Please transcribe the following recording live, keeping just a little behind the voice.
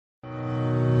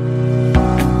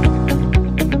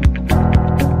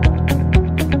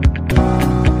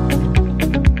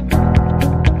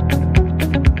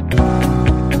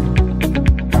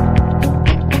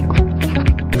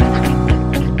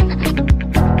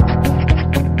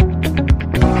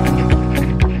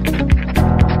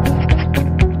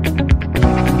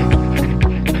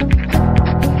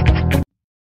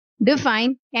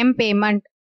Define M-payment.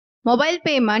 Mobile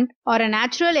payment are a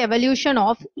natural evolution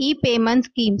of e-payment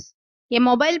schemes. A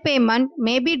mobile payment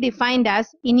may be defined as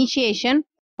initiation,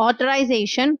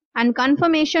 authorization, and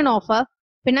confirmation of a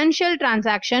financial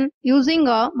transaction using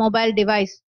a mobile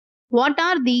device. What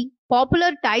are the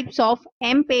popular types of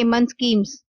M-payment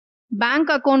schemes? Bank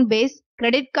account based,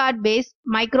 credit card based,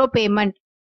 micropayment.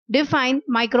 Define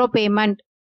micropayment.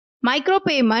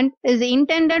 Micropayment is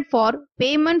intended for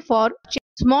payment for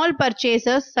small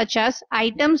purchases such as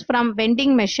items from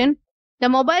vending machine. The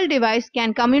mobile device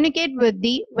can communicate with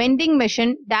the vending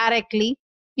machine directly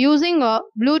using a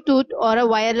Bluetooth or a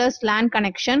wireless LAN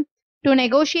connection to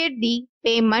negotiate the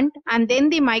payment, and then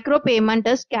the micropayment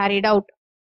is carried out.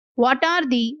 What are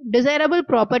the desirable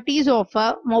properties of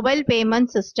a mobile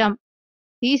payment system?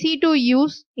 Easy to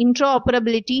use,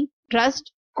 interoperability,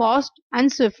 trust, cost,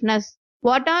 and swiftness.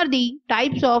 What are the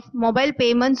types of mobile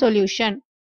payment solution?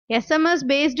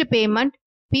 SMS-based payment,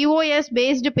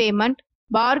 POS-based payment,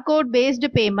 barcode-based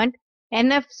payment,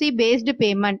 NFC-based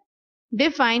payment.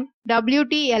 Define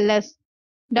WTLS.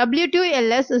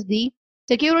 WTLS is the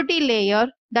security layer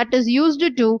that is used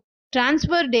to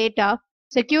transfer data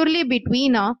securely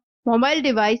between a mobile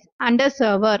device and a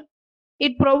server.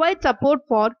 It provides support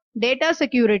for data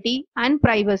security and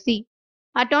privacy,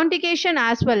 authentication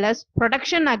as well as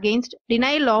protection against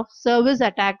denial of service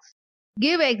attacks.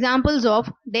 Give examples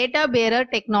of data bearer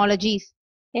technologies: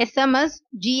 SMS,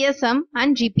 GSM,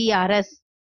 and GPRS.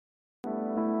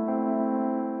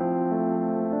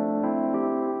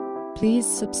 Please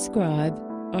subscribe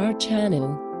our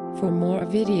channel for more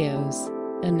videos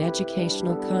and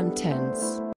educational contents.